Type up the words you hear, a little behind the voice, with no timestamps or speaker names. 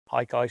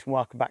Hi guys, and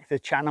welcome back to the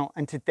channel,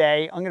 and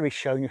today I'm going to be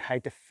showing you how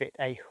to fit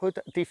a hood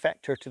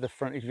deflector to the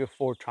front of your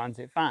Ford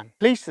Transit van.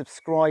 Please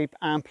subscribe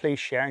and please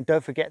share, and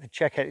don't forget to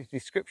check out the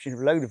description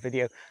below the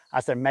video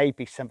as there may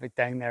be something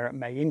down there that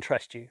may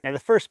interest you. Now the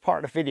first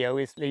part of the video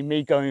is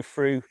me going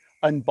through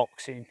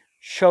unboxing,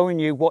 showing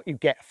you what you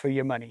get for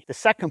your money. The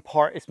second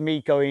part is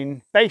me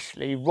going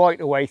basically right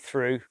the way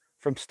through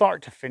from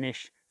start to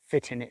finish,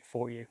 fitting it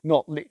for you.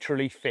 Not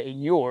literally fitting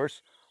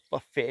yours,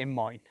 but fitting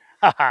mine.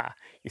 Haha,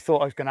 you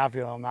thought I was going to have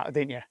you on that,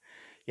 didn't you?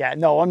 Yeah,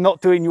 no, I'm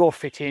not doing your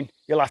fitting.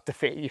 You'll have to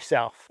fit it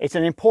yourself. It's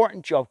an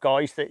important job,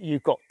 guys, that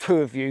you've got two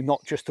of you,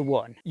 not just the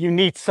one. You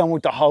need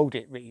someone to hold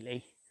it,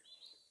 really.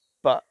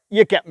 But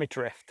you get my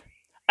drift.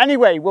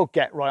 Anyway, we'll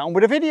get right on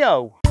with the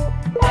video.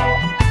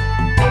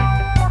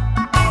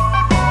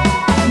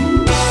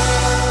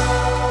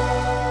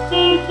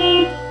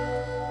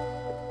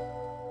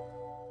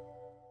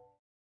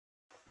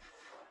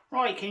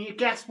 Right, can you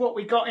guess what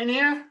we got in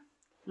here?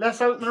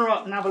 Let's open her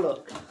up and have a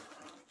look.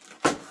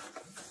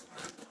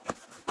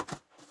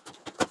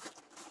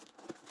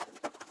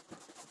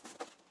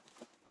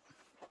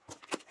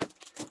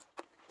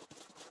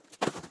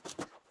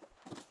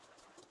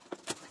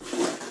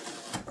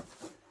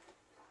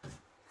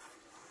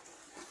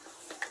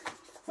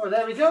 Well,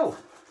 there we go.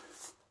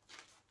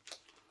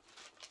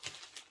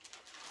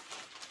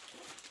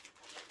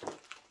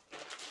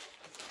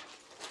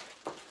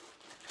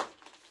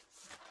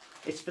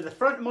 It's for the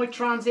front of my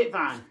Transit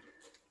van.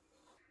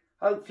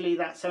 Hopefully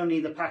that's only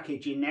the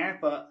package in there,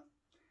 but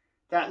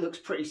that looks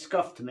pretty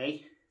scuffed to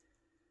me.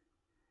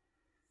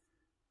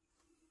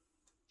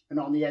 And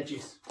on the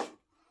edges.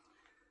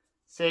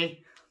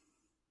 See?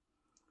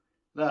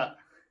 Look.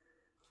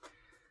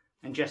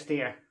 And just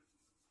here.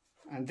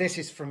 And this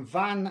is from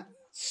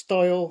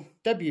vanstyle,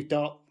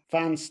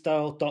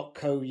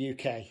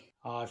 w.vanstyle.co.uk.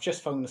 I've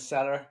just phoned the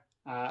seller,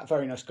 a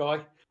very nice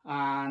guy,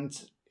 and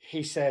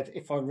he said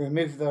if I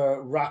remove the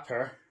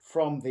wrapper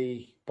from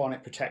the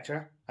bonnet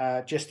protector,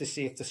 just to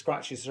see if the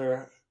scratches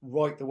are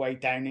right the way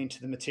down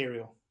into the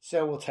material.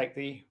 So we'll take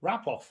the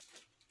wrap off.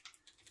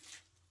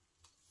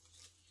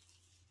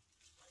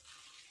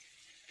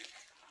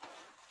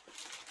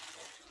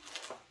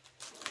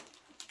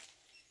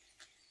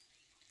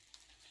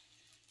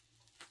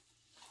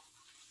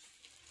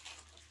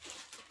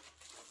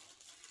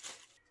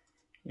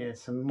 Yeah,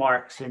 some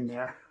marks in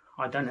there.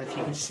 I don't know if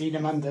you can see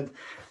them under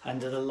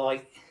the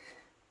light.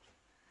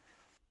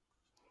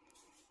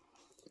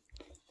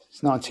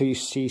 It's not until you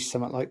see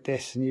something like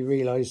this and you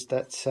realise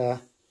that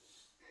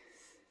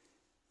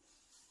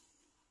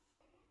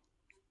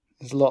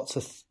there's lots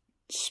of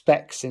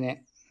specks in it.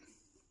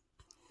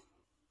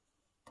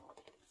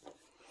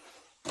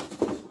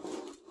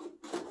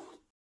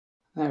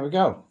 There we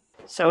go.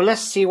 So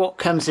let's see what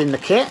comes in the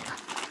kit.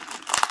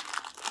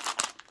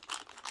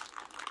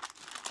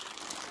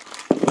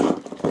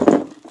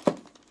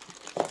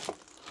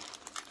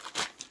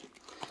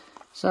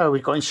 So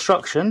we've got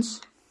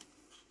instructions.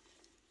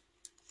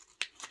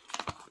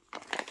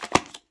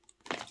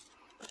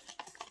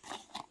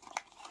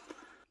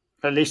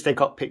 At least they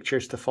got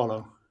pictures to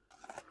follow.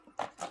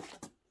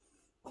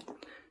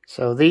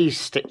 So these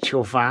stick to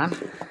your van.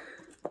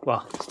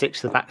 Well, stick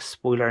to the back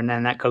spoiler, and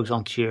then that goes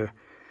onto your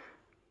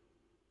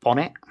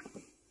bonnet.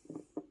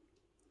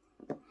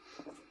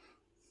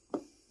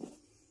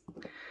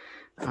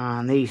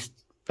 And these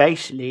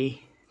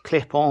basically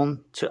clip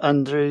on to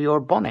under your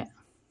bonnet.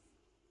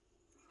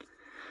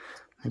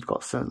 They've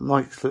got some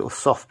nice little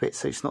soft bits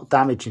so it's not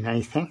damaging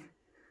anything.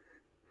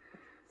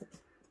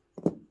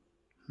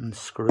 And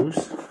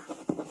screws.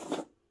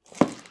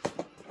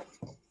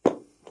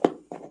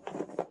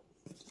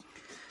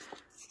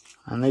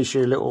 And these are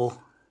your little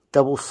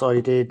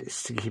double-sided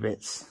sticky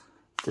bits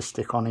to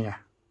stick on here.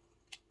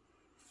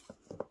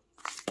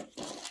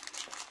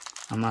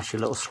 And that's your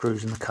little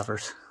screws in the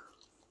covers.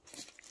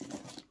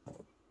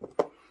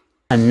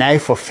 And now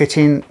for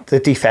fitting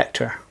the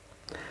deflector.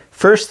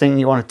 First thing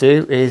you want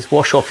to do is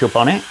wash off your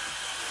bonnet.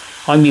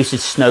 I'm using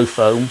snow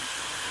foam.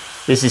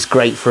 This is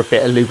great for a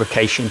bit of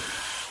lubrication.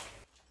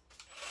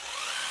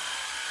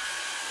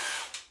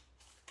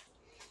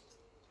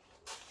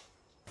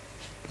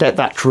 Let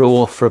that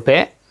draw for a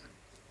bit,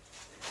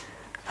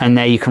 and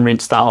now you can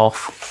rinse that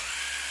off.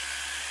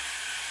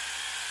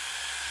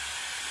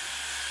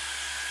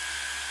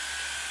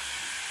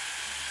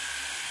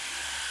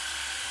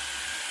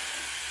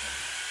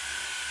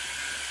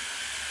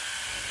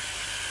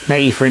 Now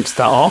you've rinsed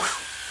that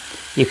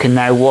off, you can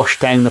now wash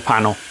down the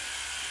panel.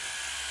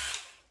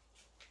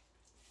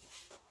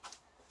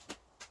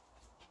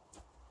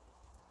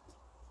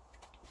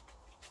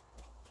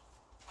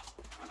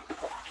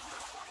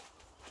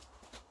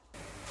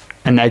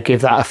 And now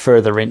give that a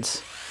further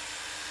rinse.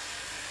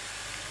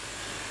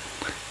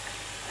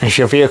 As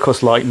your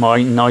vehicle's like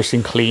mine, nice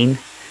and clean,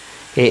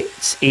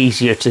 it's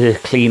easier to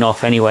clean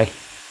off anyway.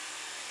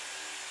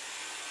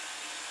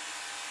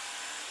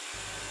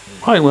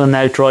 Right, we'll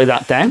now dry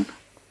that down.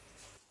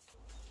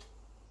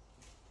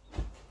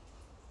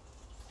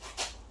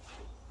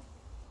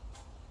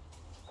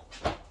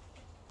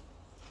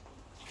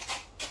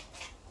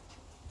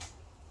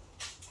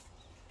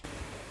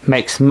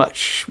 Makes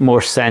much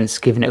more sense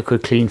giving it a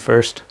good clean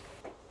first.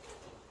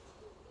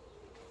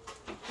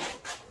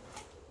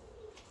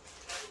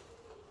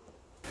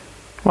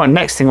 Right,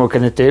 next thing we're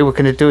going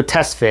to do a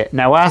test fit.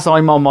 Now, as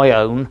I'm on my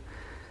own,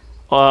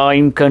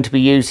 I'm going to be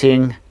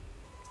using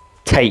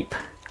tape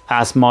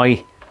as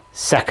my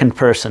second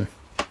person.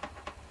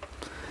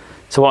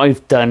 So what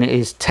I've done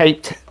is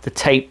taped the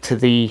tape to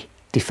the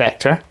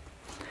deflector,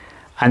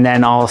 and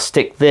then I'll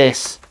stick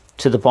this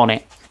to the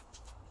bonnet.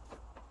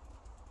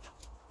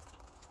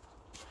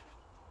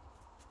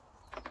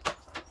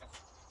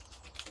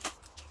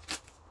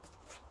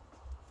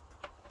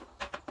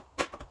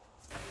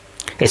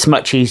 It's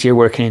much easier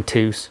working in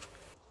twos.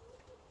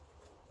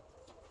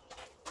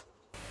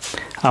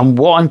 And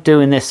what I'm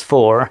doing this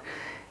for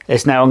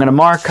is now I'm going to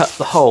mark up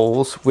the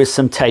holes with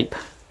some tape.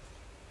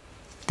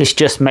 This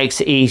just makes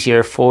it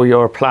easier for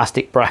your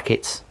plastic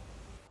brackets.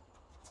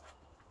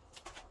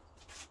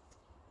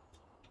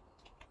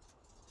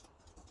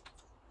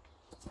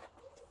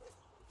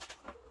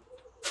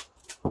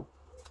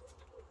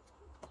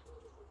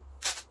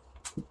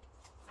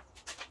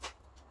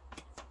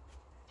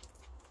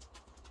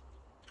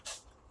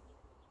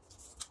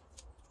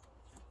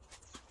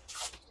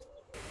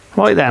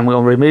 Right then,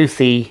 we'll remove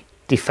the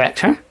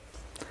deflector.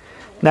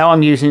 Now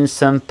I'm using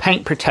some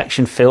paint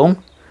protection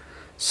film,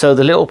 so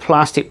the little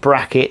plastic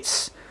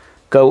brackets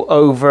go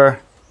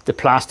over the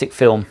plastic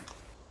film.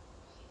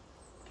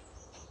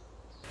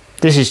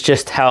 This is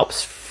just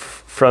helps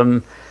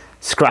from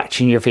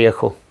scratching your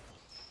vehicle.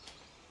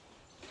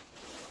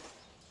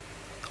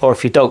 Or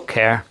if you don't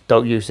care,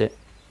 don't use it.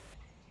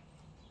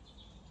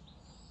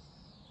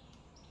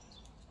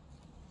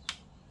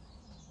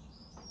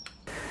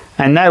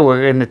 And now what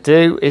we're going to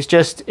do is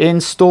just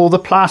install the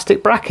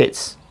plastic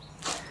brackets.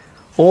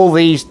 All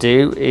these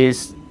do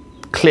is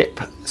clip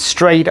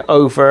straight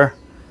over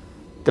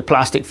the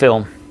plastic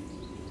film.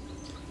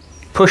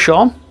 Push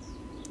on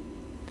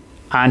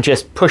and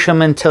just push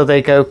them until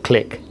they go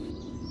click.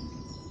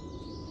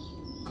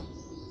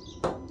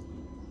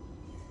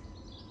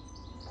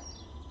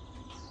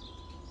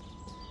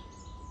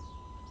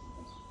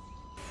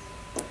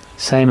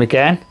 Same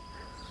again,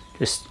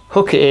 just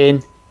hook it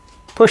in,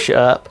 push it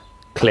up,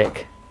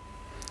 click,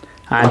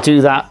 and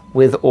do that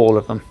with all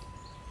of them.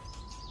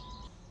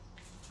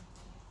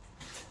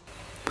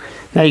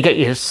 Now you get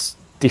your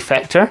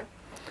deflector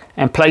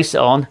and place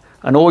it on,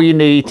 and all you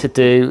need to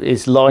do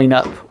is line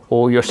up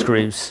all your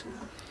screws,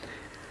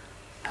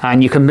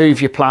 and you can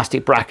move your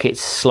plastic brackets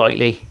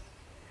slightly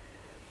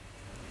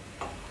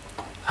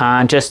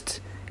and just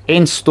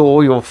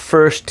install your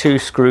first two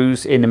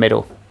screws in the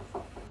middle.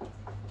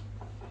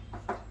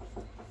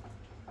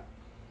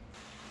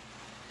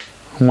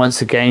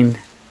 Once again,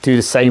 do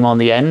the same on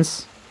the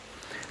ends.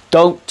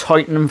 Don't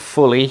tighten them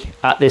fully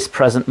at this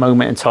present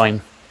moment in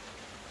time,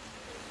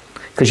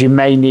 because you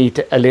may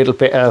need a little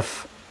bit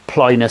of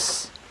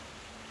plyness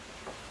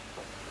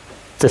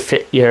to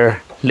fit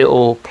your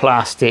little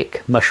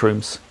plastic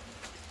mushrooms.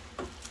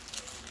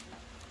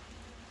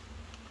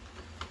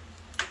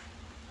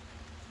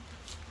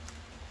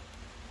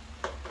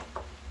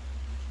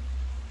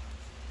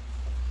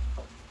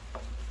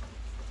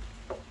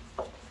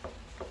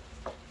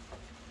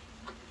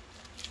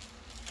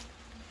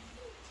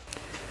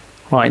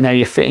 Right, now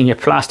you're fitting your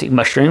plastic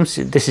mushrooms.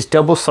 This is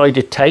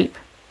double-sided tape,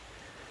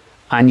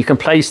 and you can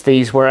place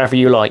these wherever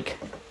you like.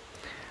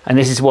 And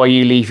this is why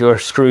you leave your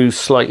screws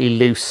slightly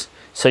loose,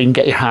 so you can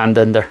get your hand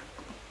under.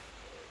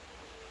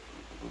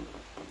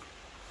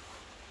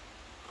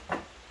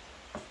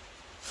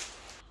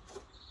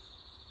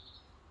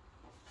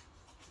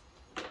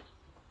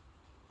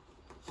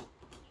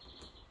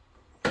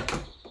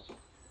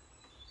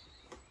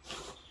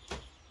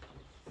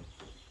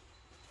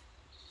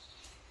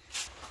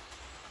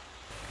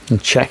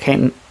 And check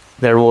in,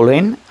 they're all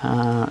in.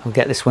 I'll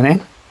get this one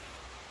in.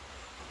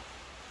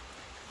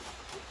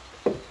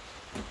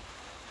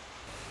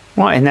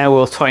 Right, and now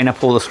we'll tighten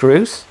up all the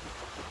screws.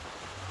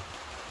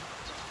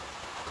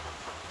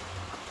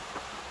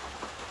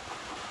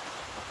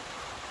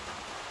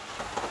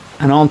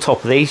 And on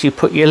top of these you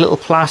put your little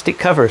plastic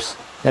covers,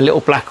 they're little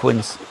black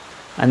ones,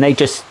 and they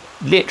just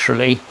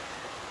literally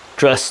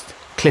just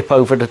clip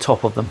over the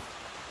top of them.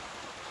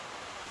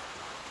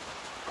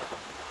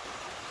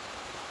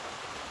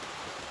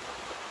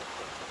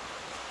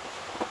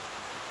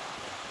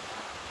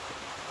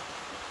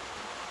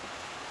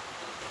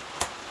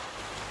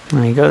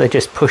 There you go, they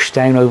just push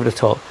down over the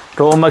top.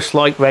 They're almost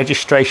like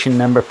registration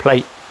number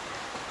plate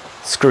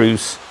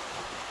screws.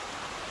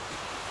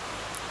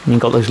 And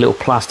you've got those little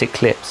plastic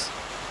clips.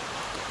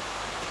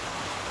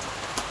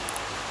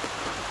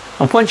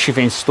 And once you've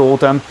installed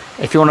them,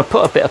 if you want to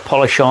put a bit of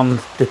polish on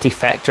the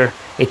deflector,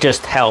 it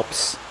just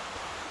helps.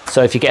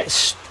 So if you get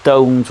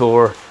stones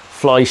or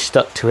flies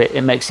stuck to it,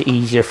 it makes it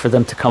easier for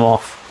them to come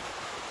off.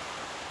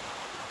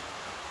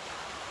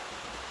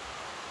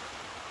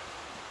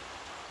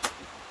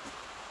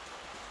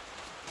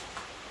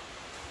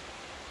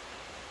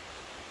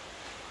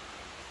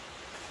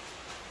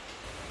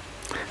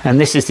 And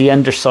this is the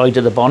underside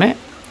of the bonnet.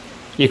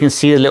 You can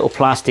see the little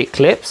plastic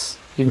clips.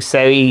 You can see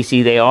how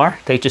easy they are.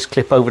 They just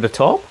clip over the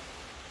top.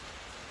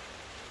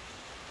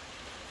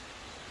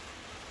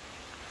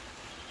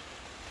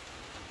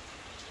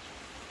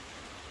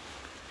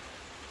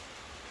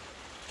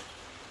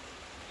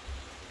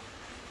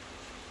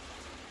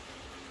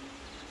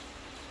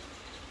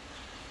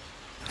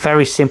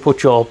 Very simple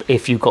job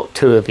if you've got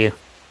two of you.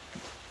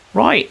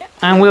 Right,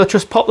 and we'll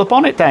just pop the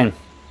bonnet down.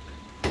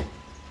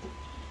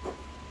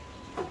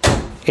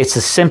 It's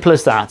as simple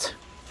as that.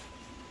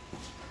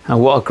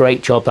 And what a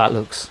great job that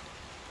looks.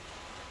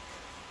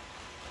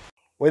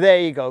 Well, there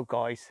you go,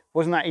 guys.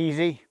 Wasn't that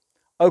easy?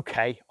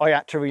 Okay, I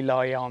had to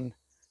rely on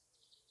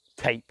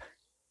tape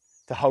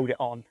to hold it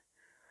on.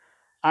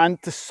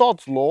 And to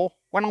sod's law,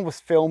 when I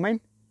was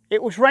filming,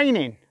 it was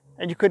raining.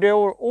 And you could hear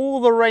all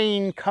the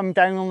rain come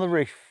down on the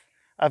roof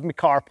of my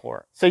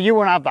carport. So you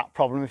won't have that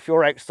problem if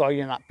you're outside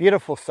in that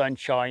beautiful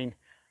sunshine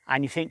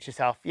and you think to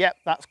yourself, yep,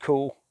 that's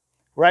cool.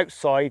 We're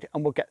outside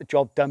and we'll get the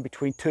job done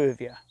between two of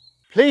you.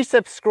 Please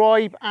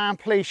subscribe and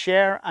please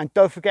share, and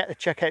don't forget to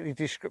check out the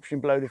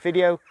description below the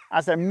video,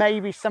 as there may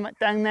be something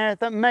down there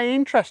that may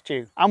interest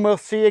you. And we'll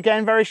see you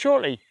again very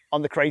shortly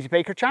on the Crazy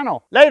Baker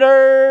channel.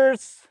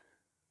 Laters!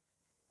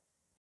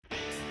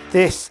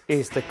 This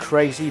is the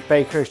Crazy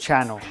Baker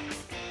channel.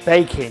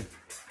 Baking,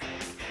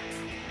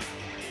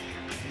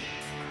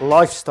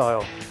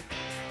 lifestyle,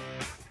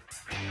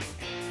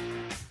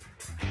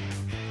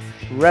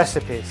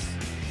 recipes,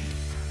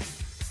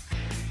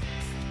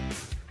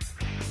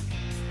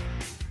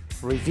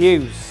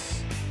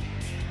 reviews,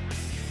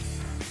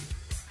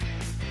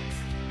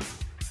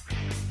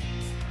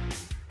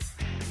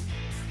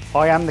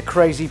 I am the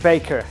Crazy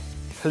Baker.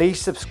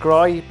 Please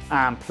subscribe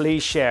and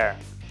please share.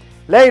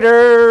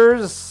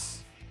 Laters!